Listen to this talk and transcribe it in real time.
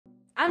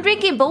I'm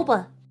drinking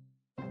boba.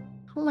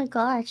 Oh my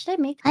god, should I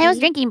make I was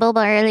tea? drinking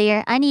boba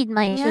earlier. I need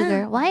my Yeah.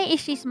 sugar. Why is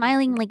she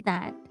smiling like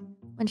that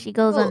when she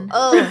goes on?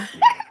 Oh.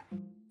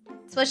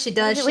 That's what she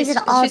does. We should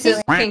all She's do a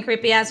it. fucking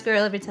creepy ass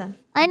girl every time.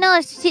 I know.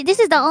 This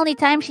is the only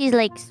time she's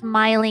like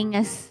smiling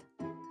as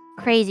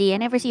crazy. I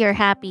never see her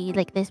happy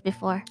like this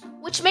before.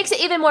 Which makes it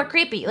even more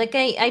creepy. Like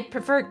I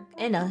prefer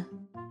Enna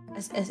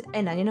as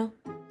Enna, you know?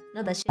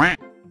 No, that shit.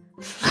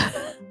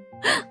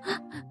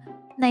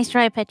 Nice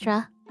try,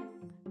 Petra.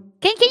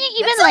 Can you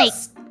even like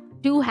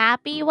do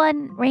happy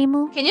one,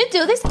 Reimu? Can you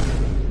do this?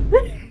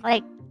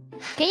 Like,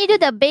 can you do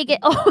the big?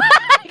 Oh my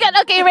god!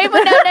 Okay, Reimu,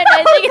 no. I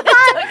think it's okay.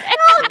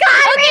 Oh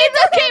god! Okay, it's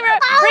okay,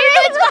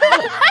 Reimu. It's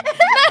fine.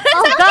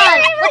 Oh god,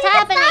 what's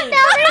happening?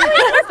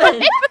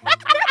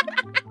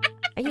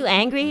 Are you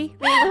angry,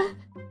 Reimu?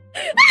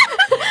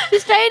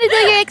 She's trying to do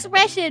your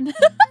expression.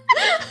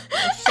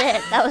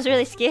 Shit, that was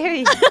really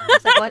scary.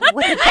 It's like,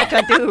 what did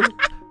Petra do?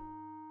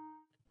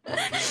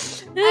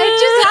 I'm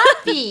just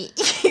happy.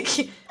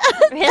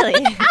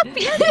 Really?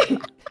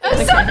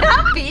 I'm so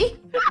happy.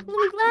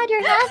 I'm glad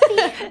you're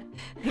happy.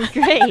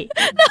 Great.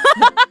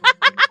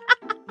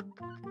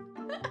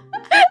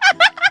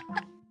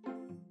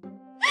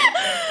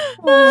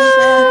 Oh my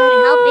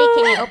god. How big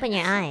can you open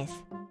your eyes?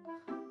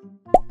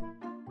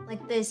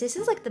 Like this. This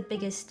is like the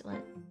biggest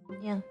one.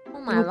 Yeah.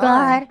 Oh my Oh lord.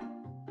 god.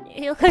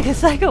 You look like a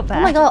psychopath.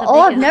 Oh my god. The Oh,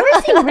 I've biggest- never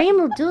seen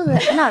Reimu do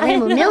that. Not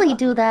Reimu, Millie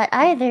do that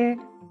either.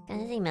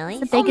 Can I see Millie?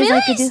 The biggest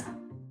I could do.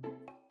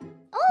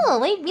 Oh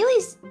wait,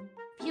 Millie's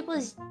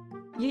pupils.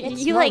 You,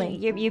 It's you like smaller.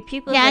 your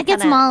pupils. Yeah, are it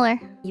gets kinda- smaller.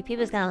 Your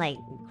pupils kind of like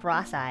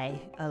cross-eye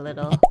a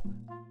little.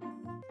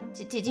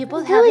 Did you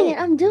both I'm have doing it? it.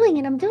 I'm doing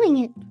it. I'm doing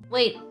it.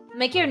 Wait,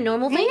 make your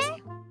normal face.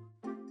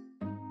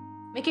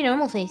 Make your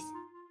normal face.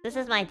 This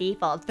is my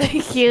default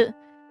thing. Cute.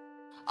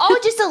 Oh,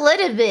 just a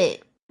little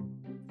bit.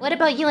 What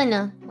about you,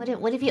 Enna? What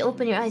if you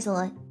open your eyes a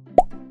lot?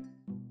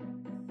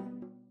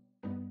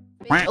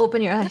 Bitch,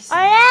 open your eyes.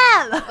 I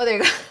am. Oh, there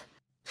you go.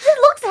 She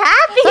looks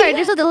happy. Sorry,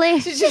 there's a delay.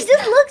 She just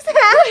looks happy.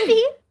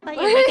 I thought you What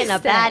were making is a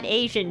that? bad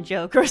Asian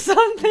joke or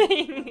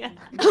something.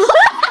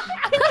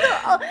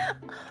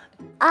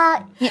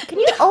 Can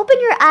you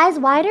open your eyes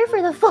wider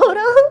for the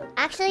photo?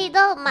 Actually,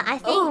 though, I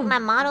think Oh. my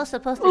model's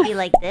supposed to be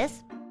like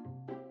this,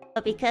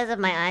 but because of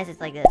my eyes, it's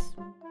like this.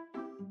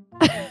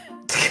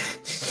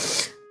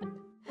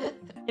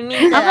 It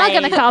means I'm that not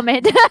gonna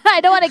comment. I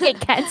don't want to get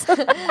cancelled.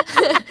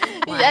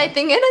 I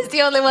think Enna's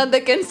the only one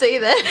that can say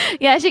that.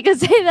 Yeah, she could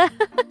say that.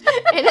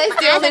 Enna's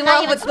the Eyes only are not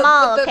one even with,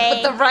 small, with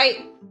okay? the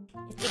right.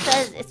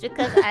 It's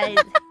because I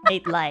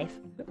hate life.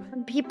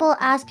 When people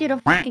ask you to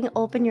fucking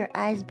open your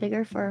eyes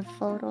bigger for a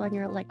photo and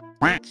you're like,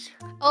 bitch.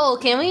 Oh,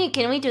 can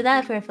we do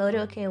that for a photo?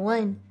 Okay,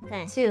 1,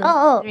 Okay. 2,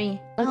 Oh, 3.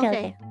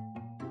 okay.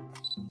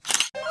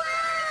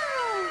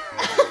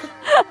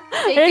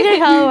 Take Look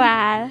it. at how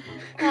bad.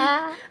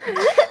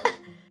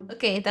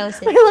 Okay, that was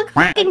We it. look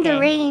fucking Okay.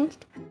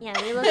 deranged. Yeah,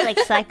 we look like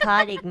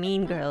psychotic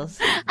mean girls.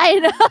 I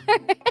know.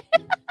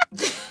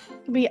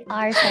 We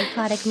are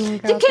psychotic mean You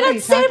girls. What are cannot you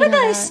stay talking with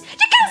us. about? You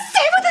cannot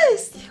stay with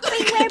us. We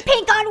wear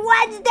pink on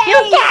Wednesday. You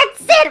can't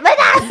sit with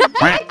us,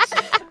 bitch!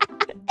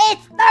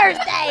 It's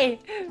Thursday.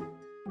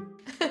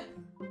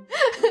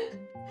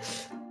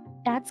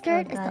 That skirt Oh,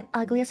 is the God.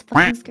 ugliest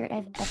fucking skirt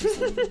I've ever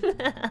seen.